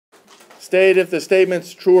State if the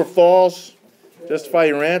statement's true or false. Justify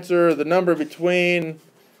your answer. The number between,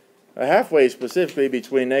 halfway specifically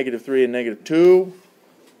between -3 and -2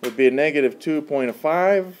 would be a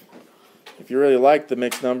 -2.5. If you really like the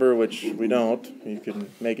mixed number, which we don't, you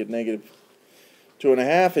can make it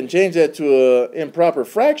 -2.5 and change that to an improper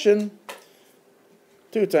fraction.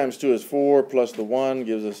 2 times 2 is 4, plus the 1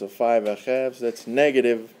 gives us a 5/2. So that's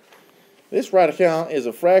negative. This right account is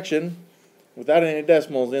a fraction without any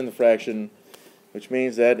decimals in the fraction, which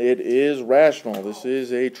means that it is rational. This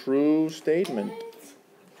is a true statement.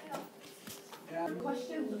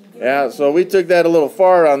 Yeah, so we took that a little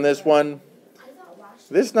far on this one.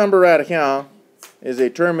 This number right account is a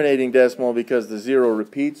terminating decimal because the 0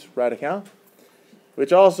 repeats right account,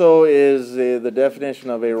 which also is the definition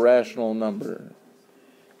of a rational number.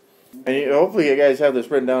 And hopefully you guys have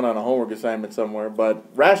this written down on a homework assignment somewhere, but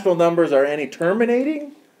rational numbers are any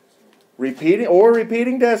terminating,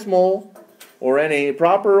 repeating decimal, or any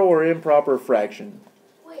proper or improper fraction.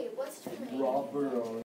 Wait, what's terminating?